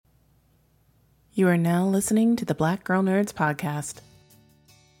You are now listening to the Black Girl Nerds podcast.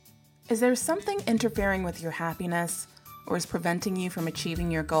 Is there something interfering with your happiness or is preventing you from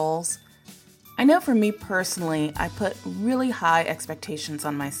achieving your goals? I know for me personally, I put really high expectations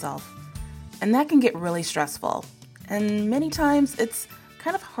on myself, and that can get really stressful. And many times it's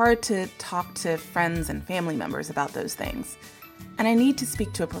kind of hard to talk to friends and family members about those things, and I need to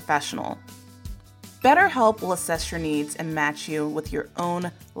speak to a professional. BetterHelp will assess your needs and match you with your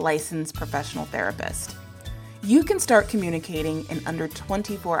own licensed professional therapist. You can start communicating in under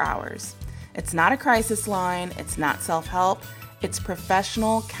 24 hours. It's not a crisis line, it's not self-help, it's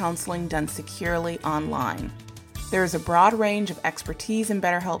professional counseling done securely online. There is a broad range of expertise in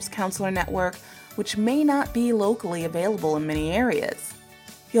BetterHelp's counselor network, which may not be locally available in many areas.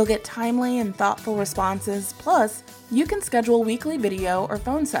 You'll get timely and thoughtful responses, plus you can schedule weekly video or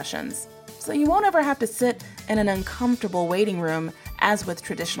phone sessions, so you won't ever have to sit in an uncomfortable waiting room as with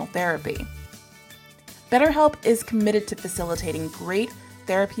traditional therapy. BetterHelp is committed to facilitating great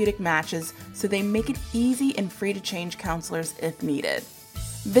therapeutic matches, so they make it easy and free to change counselors if needed.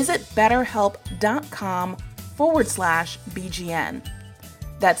 Visit betterhelp.com/BGN.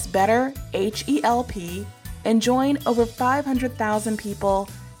 That's better, H-E-L-P, and join over 500,000 people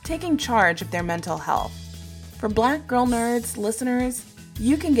taking charge of their mental health. For Black Girl Nerds listeners,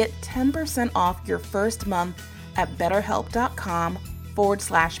 you can get 10% off your first month at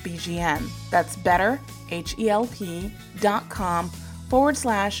betterhelp.com/BGN. That's better,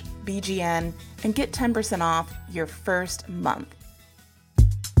 HELP.com/BGN, and get 10% off your first month.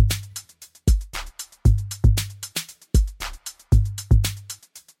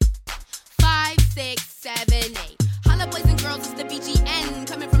 5, 6, 7, 8. Holla boys and girls, it's the BGN.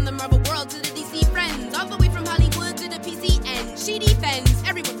 Coming from the Marvel world to the DC friends. All the way from Hollywood to the PCN. She defends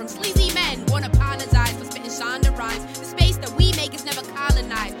everyone from sleazy men. Won't apologize for spitting Shonda rhymes. The space that we make is never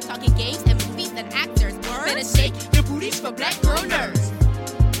colonized. Talking games and movies and actors. Better shake your booties for Black Girl Nerds.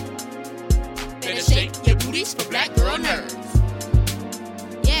 Better shake your booties for Black Girl Nerds.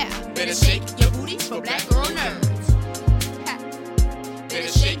 Yeah, better shake your booties for Black Girl Nerds. Ha. Better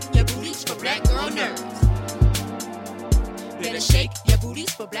shake your booties for Black Girl Nerds. Better shake your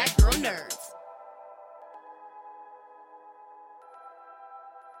booties for Black Girl Nerds.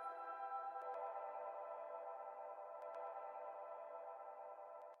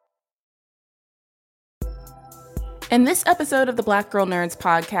 In this episode of the Black Girl Nerds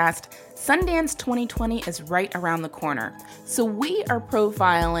podcast, Sundance 2020 is right around the corner. So we are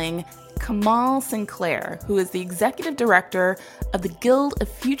profiling Kamal Sinclair, who is the executive director of the Guild of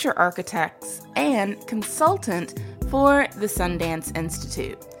Future Architects and consultant for the Sundance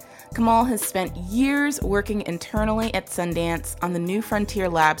Institute. Kamal has spent years working internally at Sundance on the New Frontier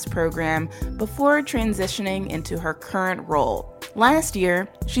Labs program before transitioning into her current role. Last year,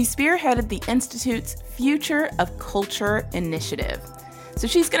 she spearheaded the Institute's Future of Culture initiative. So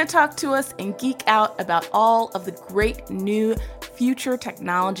she's going to talk to us and geek out about all of the great new future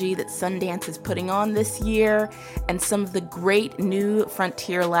technology that Sundance is putting on this year and some of the great new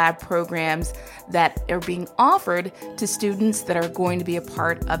Frontier Lab programs that are being offered to students that are going to be a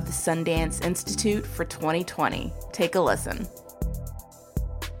part of the Sundance Institute for 2020. Take a listen.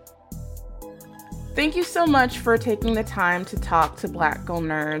 Thank you so much for taking the time to talk to Black Girl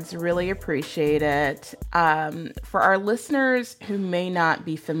Nerds. Really appreciate it. For our listeners who may not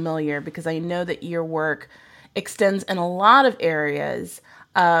be familiar, because I know that your work extends in a lot of areas,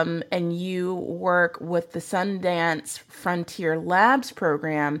 and you work with the Sundance Frontier Labs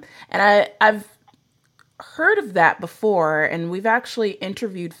program, and I've heard of that before, and we've actually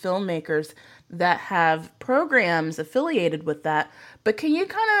interviewed filmmakers that have programs affiliated with that. But can you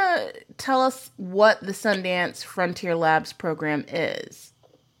kind of tell us what the Sundance Frontier Labs program is?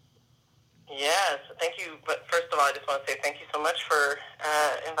 Yes, thank you. But first of all, I just want to say thank you so much for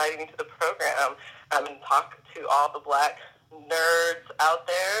inviting me to the program and talk to all the Black nerds out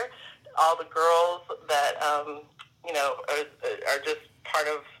there, all the girls that are just part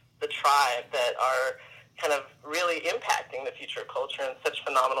of the tribe that are kind of really impacting the future of culture in such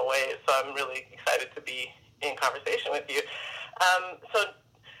phenomenal ways. So I'm really excited to be in conversation with you. So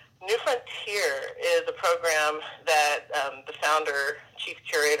New Frontier is a program that the founder, chief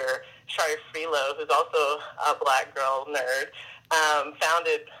curator, Shari Freelo, who's also a Black girl nerd,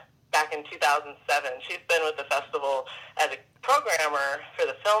 founded back in 2007. She's been with the festival as a programmer for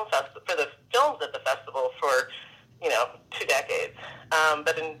the films at the festival for 2 decades.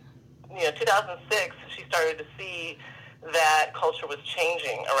 But in 2006, she started to see that culture was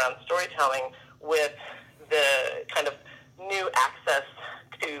changing around storytelling with the kind of new access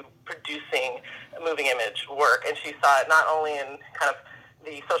to producing moving image work. And she saw it not only in kind of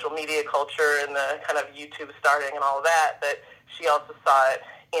the social media culture and the kind of YouTube starting and all of that, but she also saw it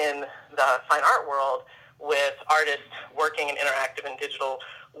in the fine art world with artists working in interactive and digital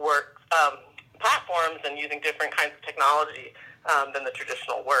work platforms and using different kinds of technology than the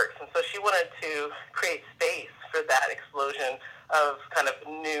traditional works. And so she wanted to create space for that explosion of kind of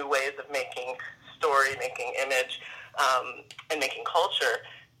new ways of making story, making image, and making culture.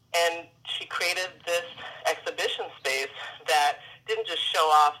 And she created this exhibition space that didn't just show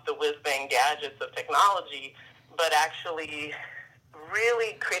off the whiz-bang gadgets of technology, but actually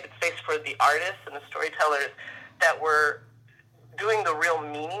really created space for the artists and the storytellers that were doing the real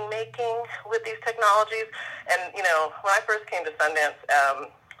meaning making with these technologies. And, you know, when I first came to Sundance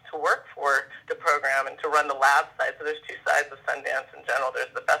to work for the program and to run the lab side, so there's two sides of Sundance in general.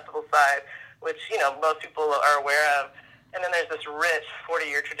 There's the festival side, which, you know, most people are aware of. And then there's this rich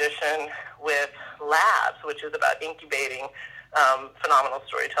 40-year tradition with labs, which is about incubating phenomenal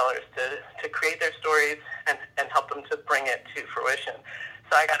storytellers to create their stories and help them to bring it to fruition.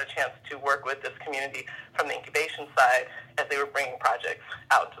 So I got a chance to work with this community from the incubation side as they were bringing projects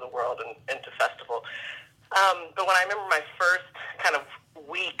out into the world and into festival. But when I remember my first kind of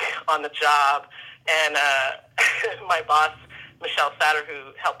week on the job, and my boss, Michelle Satter,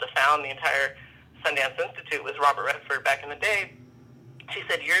 who helped to found the entire Sundance Institute, was Robert Redford back in the day, she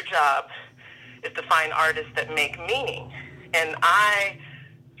said, your job is to find artists that make meaning. And I,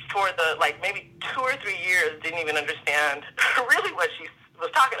 for the, maybe 2 or 3 years, didn't even understand really what she was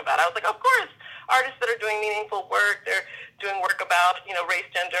talking about. I was like, of course, artists that are doing meaningful work, they're doing work about, you know, race,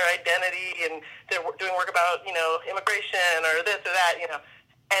 gender, identity, and they're doing work about, you know, immigration or this or that, you know.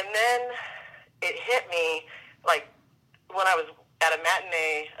 And then it hit me, like, when I was at a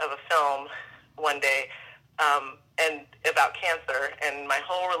matinee of a film one day, and about cancer, and my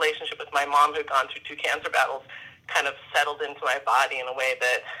whole relationship with my mom, who'd gone through 2 cancer battles, kind of settled into my body in a way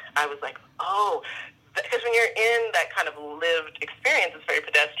that I was like, oh, because when you're in that kind of lived experience, it's very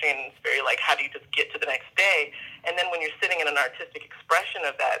pedestrian, it's very like, how do you just get to the next day? And then when you're sitting in an artistic expression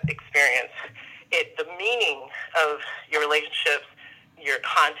of that experience, the meaning of your relationships, your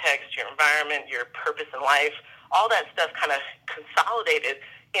context, your environment, your purpose in life, all that stuff kind of consolidated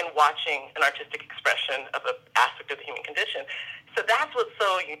in watching an artistic expression of an aspect of the human condition. So that's what's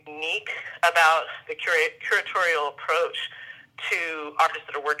so unique about the curatorial approach to artists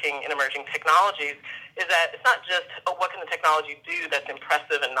that are working in emerging technologies, is that it's not just, oh, what can the technology do that's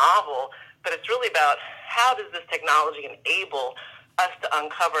impressive and novel, but it's really about how does this technology enable us to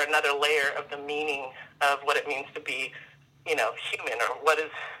uncover another layer of the meaning of what it means to be, you know, human, or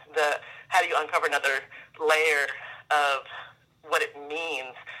how do you uncover another layer of what it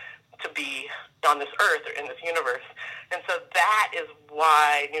means to be on this earth or in this universe. And so that is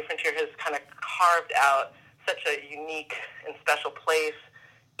why New Frontier has kind of carved out such a unique and special place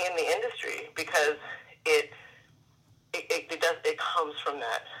in the industry, because it comes from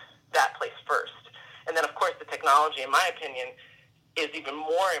that place first. And then, of course, the technology, in my opinion, is even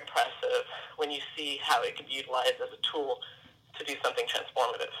more impressive when you see how it can be utilized as a tool to do something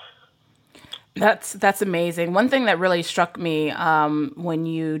transformative. That's amazing. One thing that really struck me when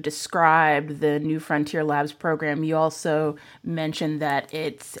you described the New Frontier Labs program, you also mentioned that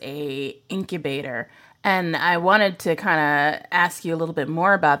it's a incubator. And I wanted to kind of ask you a little bit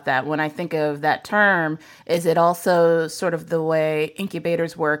more about that. When I think of that term, is it also sort of the way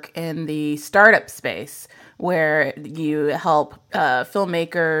incubators work in the startup space, where you help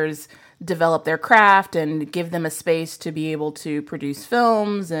filmmakers develop their craft and give them a space to be able to produce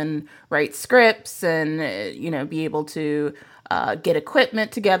films and write scripts and, be able to get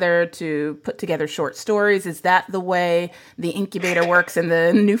equipment together to put together short stories? Is that the way the incubator works in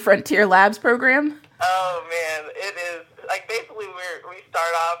the New Frontier Labs program? Oh, man, it is. Like, basically, we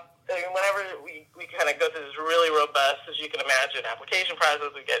start off, whenever we kind of go through this really robust, as you can imagine, application process.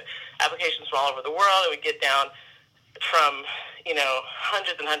 We get applications from all over the world, and we get down from,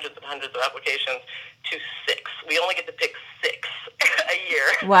 hundreds and hundreds and hundreds of applications to 6. We only get to pick 6 a year.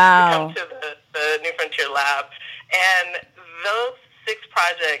 Wow. To come to the New Frontier Lab. And those 6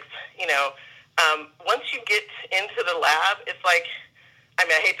 projects, once you get into the lab, it's like, I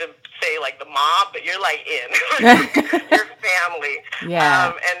hate to say like the mob, but you're like in. Your family.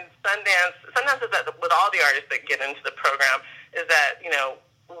 Yeah. And Sundance is that with all the artists that get into the program, is that,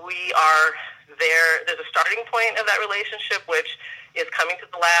 we are there. There's a starting point of that relationship, which is coming to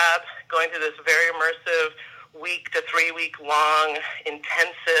the lab, going through this very immersive 1 to 3 week long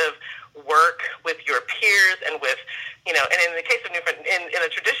intensive work with your peers and with, and in the case of in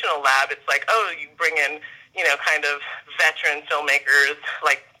a traditional lab, it's like, oh, you bring in, kind of veteran filmmakers,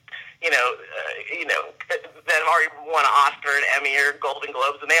 like, that have already won an Oscar, an Emmy, or Golden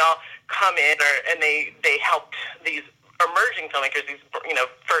Globes, and they all come in, and they helped these emerging filmmakers, these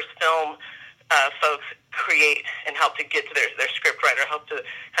first film folks create and help to get to their script writer, help to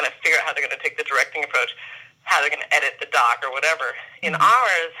kind of figure out how they're going to take the directing approach, how they're going to edit the doc or whatever. In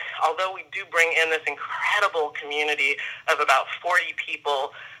ours, although we do bring in this incredible community of about 40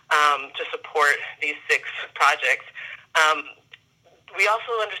 people to support these 6 projects, we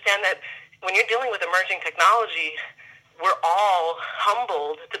also understand that when you're dealing with emerging technology, we're all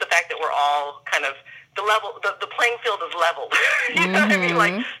humbled to the fact that we're all kind of the playing field is leveled. You know what I mean?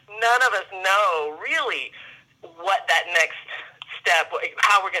 Like, none of us know really what that next step,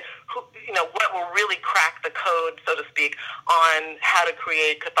 how we're going to, what will really crack the code, so to speak, on how to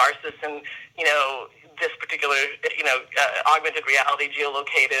create catharsis and, this particular, augmented reality,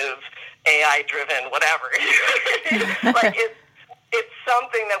 geolocative, AI-driven, whatever. Like, it's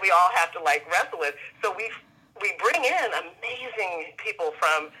something that we all have to, wrestle with. So we bring in amazing people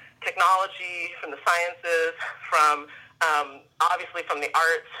from technology, from the sciences, from obviously from the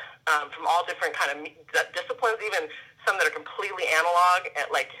arts, from all different kind of disciplines, even some that are completely analog,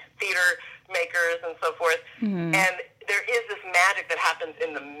 like theater makers and so forth. And there is this magic that happens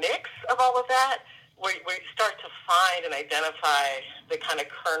in the mix of all of that, where you start to find and identify the kind of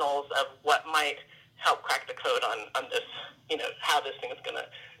kernels of what might help crack the code on this, how this thing is going to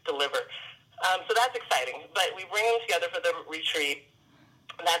deliver. So that's exciting. But we bring them together for the retreat.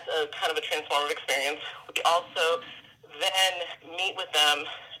 That's a kind of a transformative experience. We also then meet with them.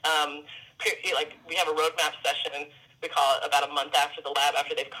 We have a roadmap session. We call it about a month after the lab,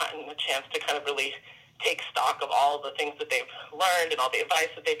 after they've gotten a chance to kind of really take stock of all the things that they've learned and all the advice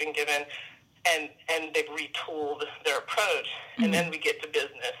that they've been given, and they've retooled their approach. And then we get to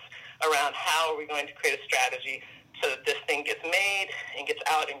business around how are we going to create a strategy so that this thing gets made and gets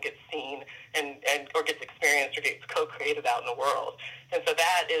out and gets seen and or gets experienced or gets co-created out in the world. And so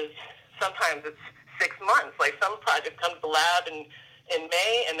that is, sometimes it's 6 months. Like, some projects come to the lab in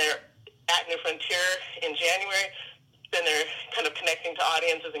May, and they're at New Frontier in January. Then they're kind of connecting to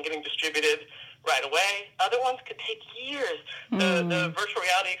audiences and getting distributed right away. Other ones could take years. The virtual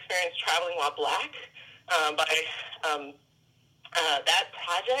reality experience, Traveling While Black, that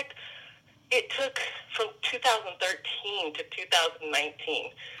project, it took from 2013 to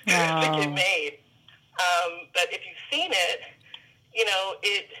 2019 to get made. But if you've seen it,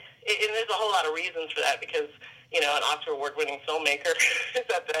 and there's a whole lot of reasons for that, because, an Oscar award-winning filmmaker is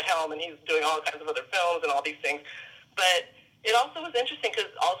at the helm, and he's doing all kinds of other films and all these things. But it also was interesting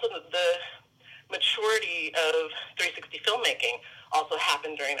because also the maturity of 360 filmmaking also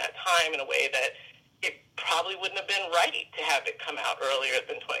happened during that time in a way that it probably wouldn't have been right to have it come out earlier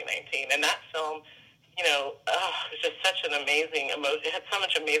than 2019. And that film, was just such an amazing emotion. It had so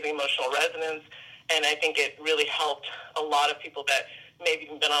much amazing emotional resonance, and I think it really helped a lot of people that maybe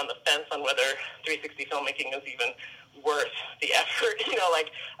even been on the fence on whether 360 filmmaking is even worth the effort.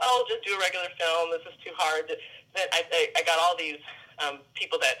 Just do a regular film. This is too hard. Then I got all these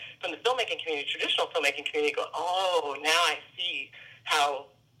people that from the filmmaking community, traditional filmmaking community, go, oh, now I see how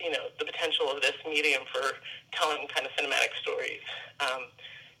the potential of this medium for telling kind of cinematic stories,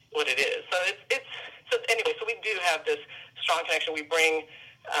 what it is. So we do have this strong connection. We bring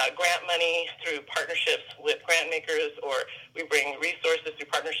grant money through partnerships with grant makers, or we bring resources through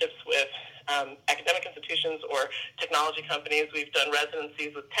partnerships with academic institutions or technology companies. We've done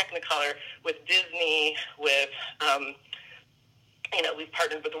residencies with Technicolor, with Disney, with we've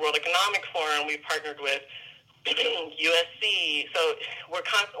partnered with the World Economic Forum. We've partnered with USC. So we're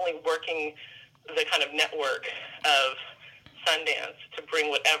constantly working the kind of network of Sundance to bring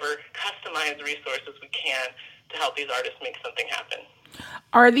whatever customized resources we can to help these artists make something happen.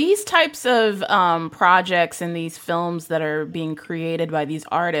 Are these types of projects and these films that are being created by these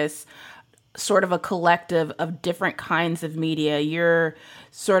artists sort of a collective of different kinds of media? You're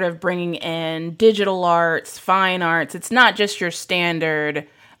sort of bringing in digital arts, fine arts. It's not just your standard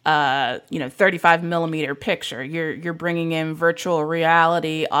 35 millimeter picture. You're bringing in virtual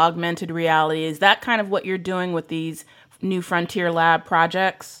reality, augmented reality. Is that kind of what you're doing with these New Frontier Lab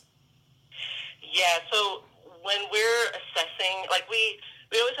projects? Yeah, so when we're assessing,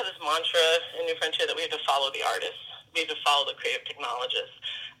 we always have this mantra in New Frontier that we have to follow the artists. We have to follow the creative technologists.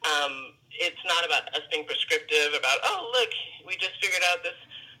 It's not about us being prescriptive about, oh, look, we just figured out this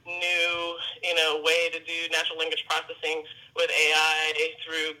new, way to do natural language processing with AI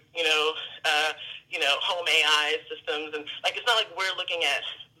through, home AI systems. And it's not like we're looking at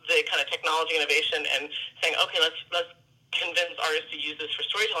the kind of technology innovation and saying, okay, let's convince artists to use this for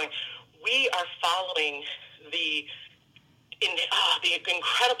storytelling. We are following the the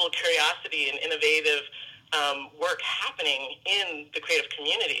incredible curiosity and innovative work happening in the creative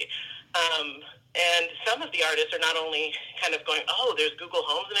community. And some of the artists are not only kind of going, oh, there's Google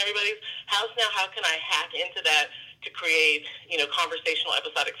Homes in everybody's house now, how can I hack into that to create, conversational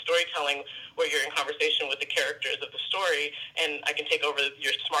episodic storytelling where you're in conversation with the characters of the story, and I can take over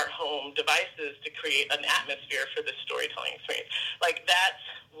your smart home devices to create an atmosphere for this storytelling experience. Like, that's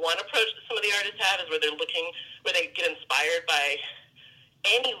one approach that some of the artists have, is where they get inspired by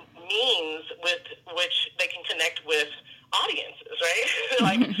any means with which they can connect with audiences, right?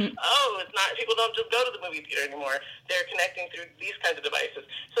 Like, people don't just go to the movie theater anymore. They're connecting through these kinds of devices.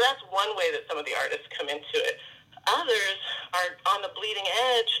 So that's one way that some of the artists come into it. Others are on the bleeding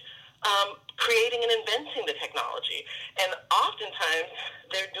edge, creating and inventing the technology. And oftentimes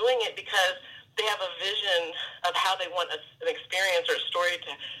they're doing it because they have a vision of how they want an experience or a story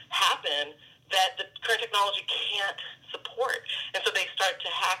to happen that the current technology can't support. And so they start to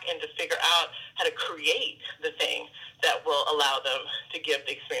hack and to figure out how to create the thing that will allow them to give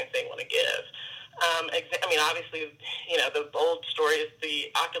the experience they want to give. Obviously, the old story is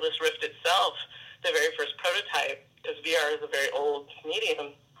the Oculus Rift itself, the very first prototype, because VR is a very old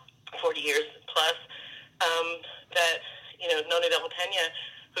medium, 40 years plus, that, Noni Del Pena,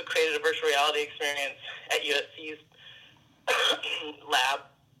 who created a virtual reality experience at USC's lab,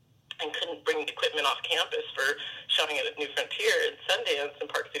 and couldn't bring equipment off campus for showing it at New Frontier in Sundance in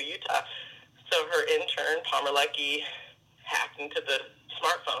Park City, Utah. So her intern, Palmer Luckey, hacked into the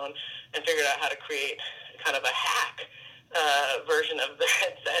smartphone and figured out how to create kind of a hack version of the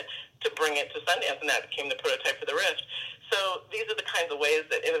headset to bring it to Sundance, and that became the prototype for the Rift. So these are the kinds of ways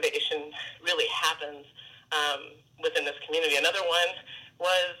that innovation really happens within this community. Another one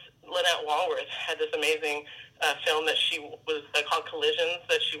was Lynette Walworth had this amazing film that she was called Collisions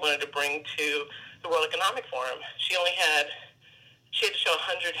that she wanted to bring to the World Economic Forum. She had to show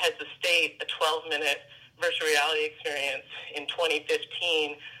 100 heads of state a 12-minute virtual reality experience in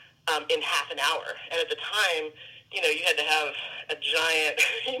 2015 in half an hour. And at the time, you had to have a giant,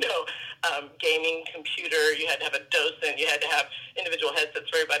 gaming computer. You had to have a docent. You had to have individual headsets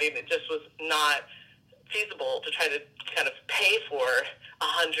for everybody. And it just was not feasible to try to kind of pay for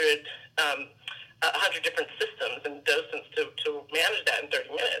 100 different systems and docents to manage that in 30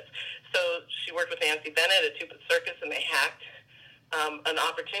 minutes. So she worked with Nancy Bennett at Two-Bit Circus, and they hacked an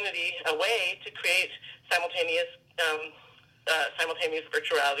opportunity, a way to create simultaneous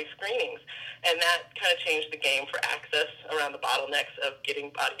virtual reality screenings. And that kind of changed the game for access around the bottlenecks of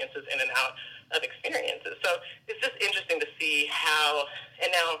getting audiences in and out of experiences. So it's just interesting to see how,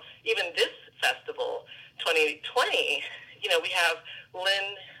 and now even this festival, 2020, we have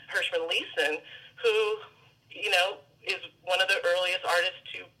Lynn Hirschman-Leeson, who, is one of the earliest artists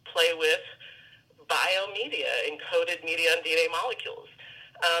to play with biomedia, encoded media on DNA molecules.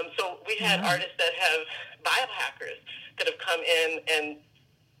 So we've had artists that have, biohackers, that have come in and,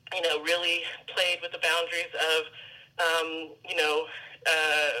 really played with the boundaries of,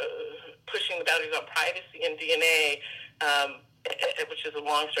 pushing the boundaries on privacy and DNA, which is a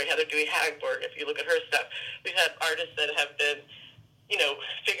long story. Heather Dewey-Hagberg, if you look at her stuff. We've had artists that have been,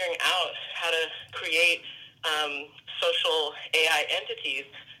 figuring out how to create social AI entities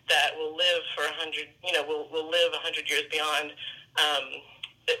that will live for 100, will live 100 years beyond,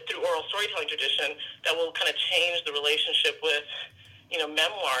 through oral storytelling tradition, that will kind of change the relationship with,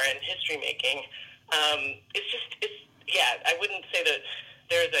 memoir and history making. I wouldn't say that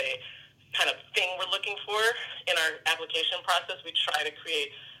there's a kind of thing we're looking for in our application process. We try to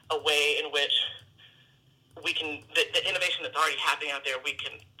create a way in which we can, the innovation that's already happening out there, we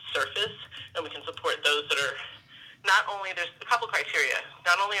can surface, and we can support those that are not only, there's a couple criteria.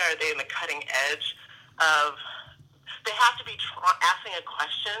 Not only are they in the cutting edge of, they have to be asking a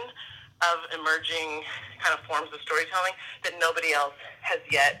question of emerging kind of forms of storytelling that nobody else has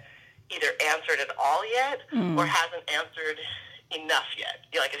yet either answered at all yet or hasn't answered enough yet.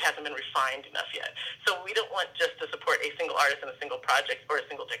 Like, it hasn't been refined enough yet. So we don't want just to support a single artist and a single project or a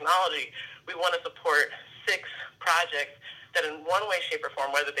single technology. We want to support 6 projects that in one way, shape, or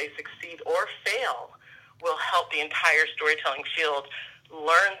form, whether they succeed or fail, will help the entire storytelling field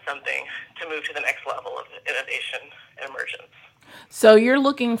learn something to move to the next level of innovation and emergence. So you're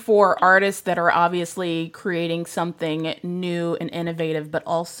looking for artists that are obviously creating something new and innovative, but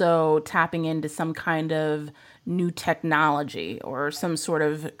also tapping into some kind of new technology or some sort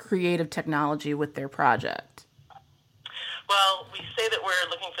of creative technology with their project. Well, we say that we're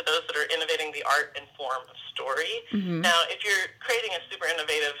looking for those that are innovating the art and form of story. Mm-hmm. Now, if you're creating a super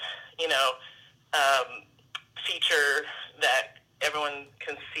innovative, feature that everyone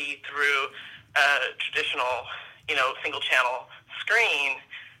can see through traditional, single channel screen,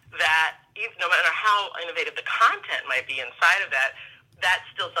 that no matter how innovative the content might be inside of that, that's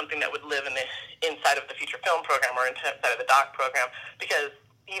still something that would live inside of the feature film program or inside of the doc program, because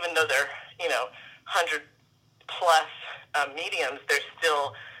even though they're 100 plus mediums, they're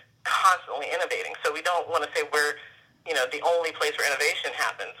still constantly innovating. So we don't want to say we're the only place where innovation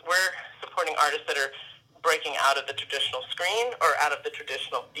happens. We're supporting artists that are breaking out of the traditional screen or out of the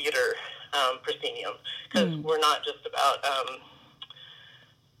traditional theater proscenium, because we're not just about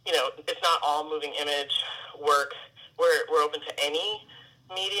it's not all moving image work. We're open to any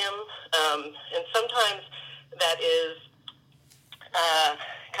medium, and sometimes that is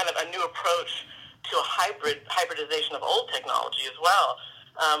kind of a new approach to a hybridization of old technology as well.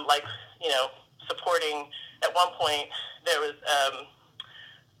 Supporting, at one point there was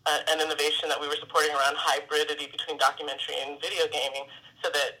an innovation that we were supporting around hybridity between documentary and video gaming, so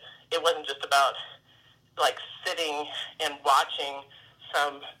that it wasn't just about sitting and watching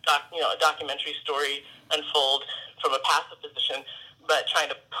a documentary story unfold from a passive position, but trying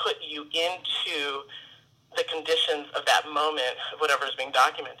to put you into the conditions of that moment, whatever is being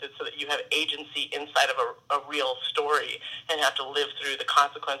documented, so that you have agency inside of a real story and have to live through the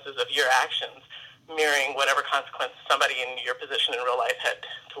consequences of your actions, mirroring whatever consequences somebody in your position in real life had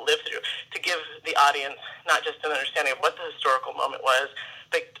to live through, to give the audience not just an understanding of what the historical moment was,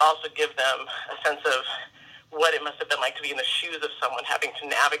 but also give them a sense of what it must have been like to be in the shoes of someone having to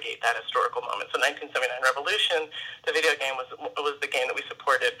navigate that historical moment. So 1979 Revolution, the video game, was the game that we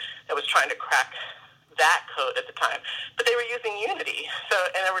supported that was trying to crack that code at the time. But they were using Unity,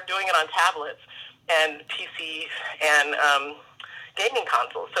 and they were doing it on tablets and PCs and gaming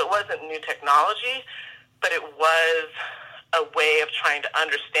consoles. So it wasn't new technology, but it was a way of trying to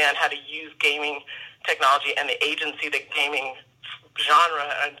understand how to use gaming technology and the agency that gaming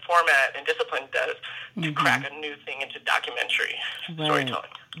genre and format and discipline does to crack a new thing into documentary storytelling.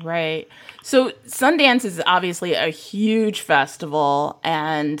 Right. So Sundance is obviously a huge festival,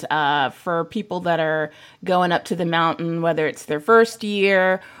 and for people that are going up to the mountain, whether it's their first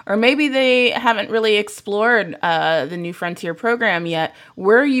year or maybe they haven't really explored the New Frontier program yet,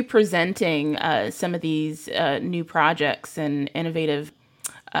 where are you presenting some of these new projects and innovative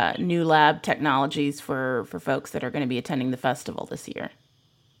new lab technologies for folks that are going to be attending the festival this year?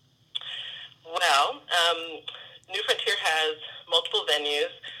 Well, New Frontier has multiple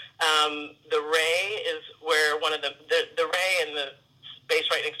venues. The Ray is where one of the Ray and the space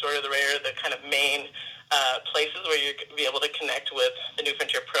right next door to the Ray are the kind of main places where you'll be able to connect with the New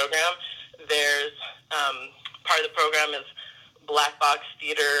Frontier program. There's part of the program is black box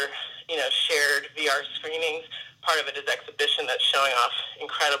theater, shared VR screenings. Part of it is exhibition that's showing off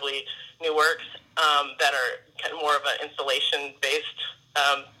incredibly new works that are kind of more of an installation-based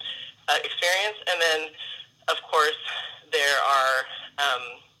experience. And then, of course, there are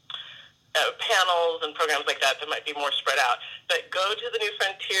panels and programs like that might be more spread out. But go to the New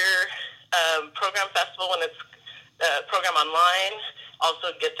Frontier Program Festival when it's program online. Also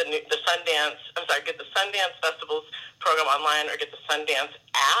get the Sundance Festival's program online, or get the Sundance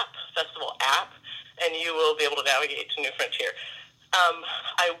festival app, and you will be able to navigate to New Frontier.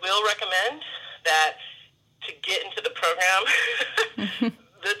 I will recommend that to get into the program,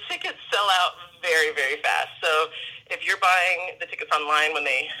 the tickets sell out very, very fast. So if you're buying the tickets online when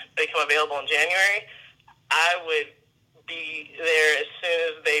they become available in January, I would be there as soon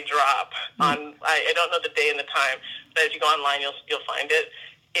as they drop. I don't know the day and the time, but if you go online, you'll find it.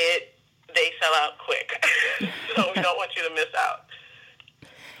 They sell out quick, so we don't want you to miss out.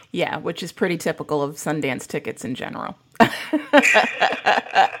 Yeah, which is pretty typical of Sundance tickets in general.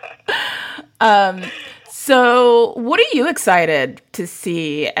 So what are you excited to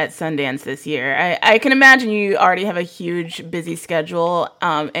see at Sundance this year? I can imagine you already have a huge, busy schedule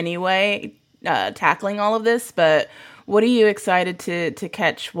anyway, tackling all of this, but what are you excited to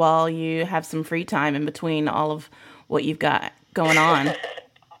catch while you have some free time in between all of what you've got going on?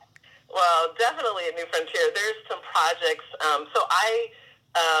 Well, definitely at New Frontier, there's some projects. So I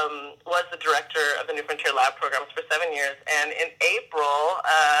was the director of the New Frontier Lab programs for 7 years, and in April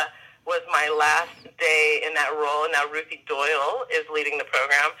was my last day in that role, and now Ruthie Doyle is leading the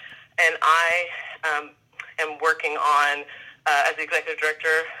program, and I am working on, as the executive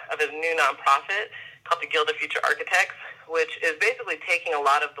director of a new nonprofit called the Guild of Future Architects, which is basically taking a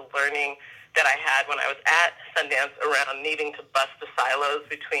lot of the learning that I had when I was at Sundance around needing to bust the silos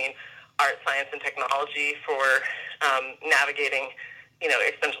between art, science, and technology for navigating,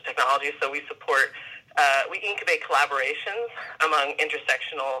 exponential technology. So we support, we incubate collaborations among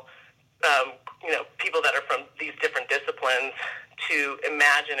intersectional, people that are from these different disciplines to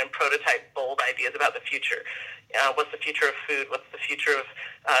imagine and prototype bold ideas about the future. What's the future of food? What's the future of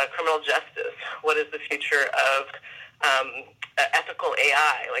criminal justice? What is the future of ethical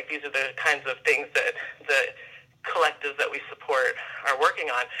AI? Like, these are the kinds of things that the collectives that we support are working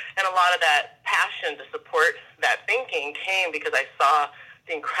on. And a lot of that passion to support that thinking came because I saw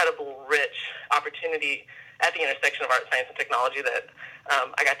the incredible rich opportunity at the intersection of art, science, and technology that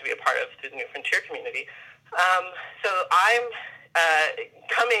I got to be a part of through the New Frontier community. So I'm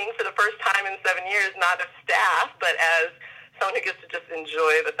coming for the first time in 7 years, not as staff, but as someone who gets to just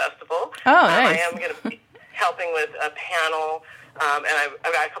enjoy the festival. Oh, nice. I am going to be helping with a panel, and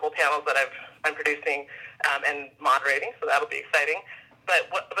I've got a couple panels that I'm producing and moderating, so that'll be exciting. But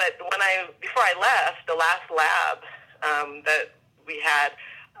before I left, the last lab that we had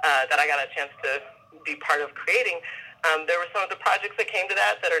that I got a chance to be part of creating, there were some of the projects that came to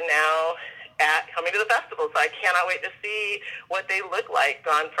that are now coming to the festival. So I cannot wait to see what they look like,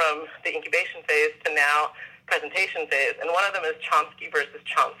 gone from the incubation phase to now presentation phase. And one of them is Chomsky versus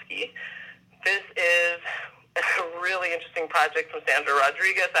Chomsky. This is a really interesting project from Sandra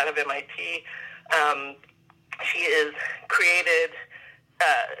Rodriguez out of MIT. She is created,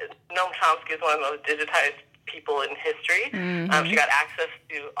 Noam Chomsky is one of the most digitized people in history. Mm-hmm. She got access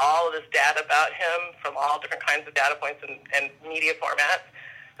to all of this data about him from all different kinds of data points and media formats,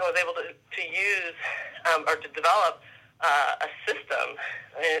 and was able to use or to develop a system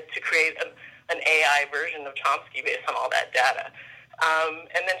to create an AI version of Chomsky based on all that data.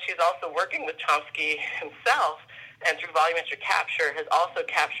 And then she's also working with Chomsky himself, and through volumetric capture has also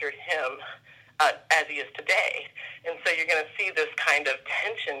captured him as he is today. And so you're going to see this kind of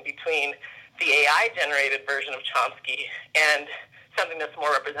tension between the AI-generated version of Chomsky and something that's more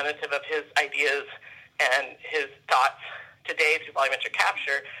representative of his ideas and his thoughts today through volumetric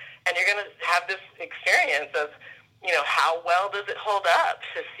capture. And you're going to have this experience of, how well does it hold up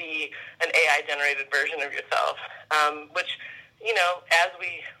to see an AI-generated version of yourself, which, as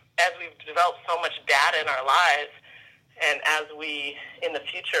we've developed so much data in our lives, and as we, in the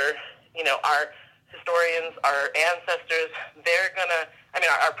future, our historians, our ancestors,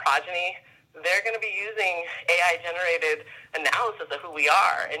 our progeny, they're going to be using AI-generated analysis of who we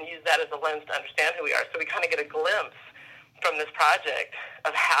are and use that as a lens to understand who we are. So we kind of get a glimpse from this project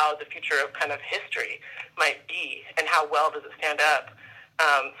of how the future of kind of history might be and how well does it stand up.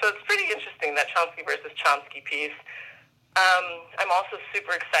 So it's pretty interesting, that Chomsky versus Chomsky piece. I'm also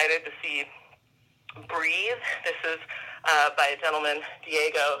super excited to see Breathe. This is by a gentleman,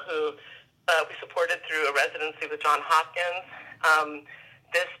 Diego, who we supported through a residency with Johns Hopkins.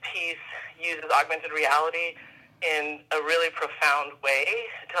 This piece uses augmented reality in a really profound way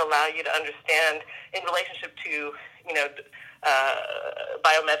to allow you to understand, in relationship to,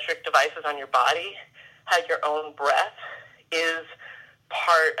 biometric devices on your body, how your own breath is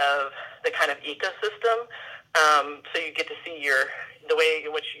part of the kind of ecosystem. So you get to see the way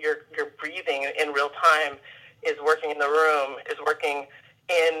in which you're breathing in real time is working in the room, is working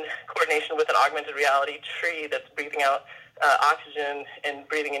in coordination with an augmented reality tree that's breathing out oxygen and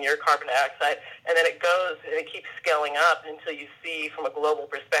breathing in your carbon dioxide. And then it goes and it keeps scaling up until you see from a global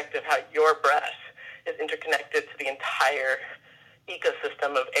perspective how your breath is interconnected to the entire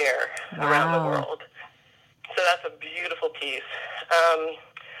ecosystem of air around the world. So that's a beautiful piece.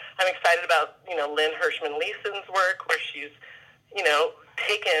 I'm excited about, Lynn Hirschman-Leeson's work, where she's,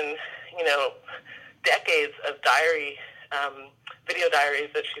 taken, decades of diary, video diaries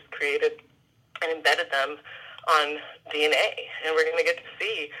that she's created and embedded them on DNA. And we're going to get to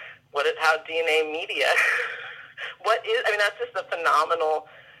see how DNA media, that's just a phenomenal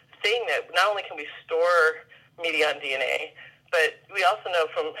thing, that not only can we store media on DNA, but we also know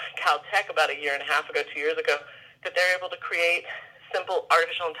from Caltech about a year and a half ago, 2 years ago, that they're able to create simple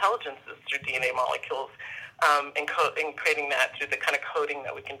artificial intelligences through DNA molecules, and creating that through the kind of coding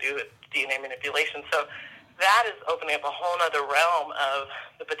that we can do with DNA manipulation. So that is opening up a whole other realm of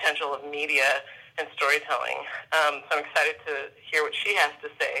the potential of media and storytelling. So I'm excited to hear what she has to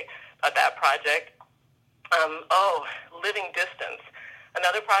say about that project. Living Distance,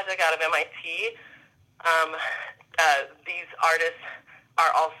 another project out of MIT. These artists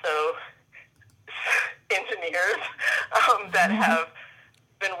are also engineers that have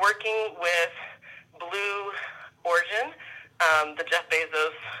been working with Blue Origin, the Jeff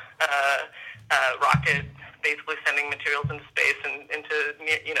Bezos rocket, basically sending materials into space and into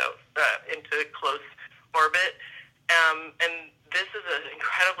close orbit. And this is an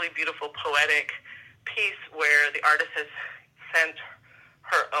incredibly beautiful poetic piece where the artist has sent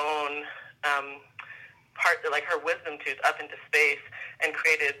her own her wisdom tooth up into space and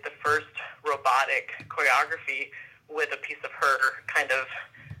created the first robotic choreography with a piece of her kind of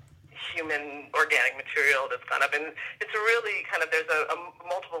human organic material that's gone up. And it's really kind of, there's a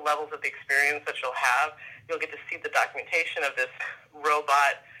multiple levels of the experience that you'll have. You'll get to see the documentation of this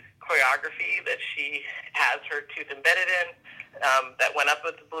robot choreography that she has her tooth embedded in, that went up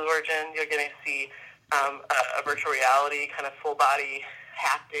with the Blue Origin. You're going to see a virtual reality kind of full body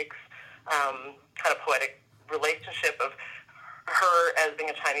haptics, kind of poetic relationship of her as being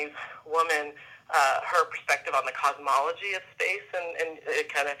a Chinese woman, her perspective on the cosmology of space and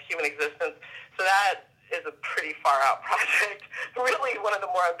kind of human existence. So that is a pretty far out project, really one of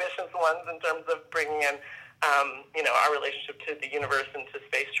the more ambitious ones in terms of bringing in, our relationship to the universe and to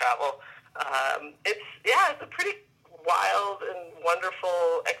space travel. It's a pretty wild and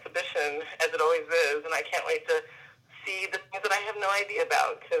wonderful exhibition, as it always is, and I can't wait to see the things that I have no idea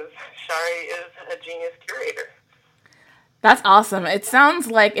about, because Shari is a genius curator. That's awesome. It sounds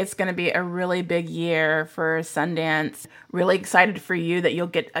like it's going to be a really big year for Sundance. Really excited for you that you'll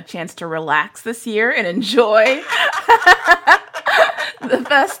get a chance to relax this year and enjoy the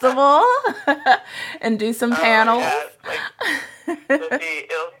festival and do some panels. It'll be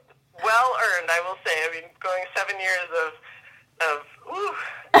well earned, I will say. I mean, going 7 years of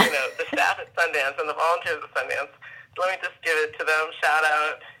the staff at Sundance and the volunteers at Sundance. Let me just give it to them. Shout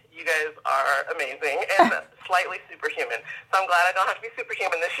out. You guys are amazing and slightly superhuman. So I'm glad I don't have to be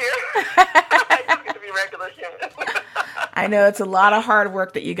superhuman this year. I just get to be regular human. I know it's a lot of hard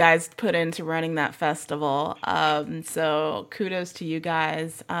work that you guys put into running that festival. So kudos to you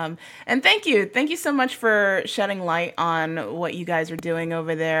guys. And thank you. Thank you so much for shedding light on what you guys are doing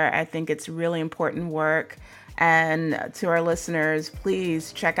over there. I think it's really important work. And to our listeners,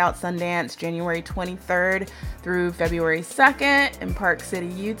 please check out Sundance January 23rd through February 2nd in Park City,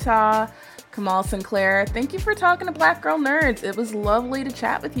 Utah. Kamal Sinclair, thank you for talking to Black Girl Nerds. It was lovely to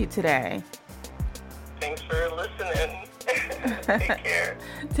chat with you today. Thanks for listening. Take care.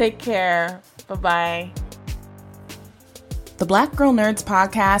 Take care. Bye-bye. The Black Girl Nerds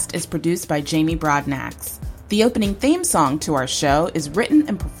podcast is produced by Jamie Broadnax. The opening theme song to our show is written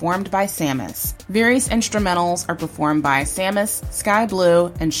and performed by Samus. Various instrumentals are performed by Samus, Sky Blue,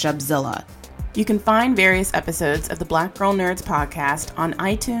 and Shubzilla. You can find various episodes of the Black Girl Nerds podcast on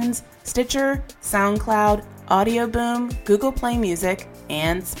iTunes, Stitcher, SoundCloud, Audio Boom, Google Play Music,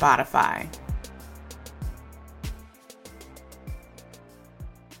 and Spotify.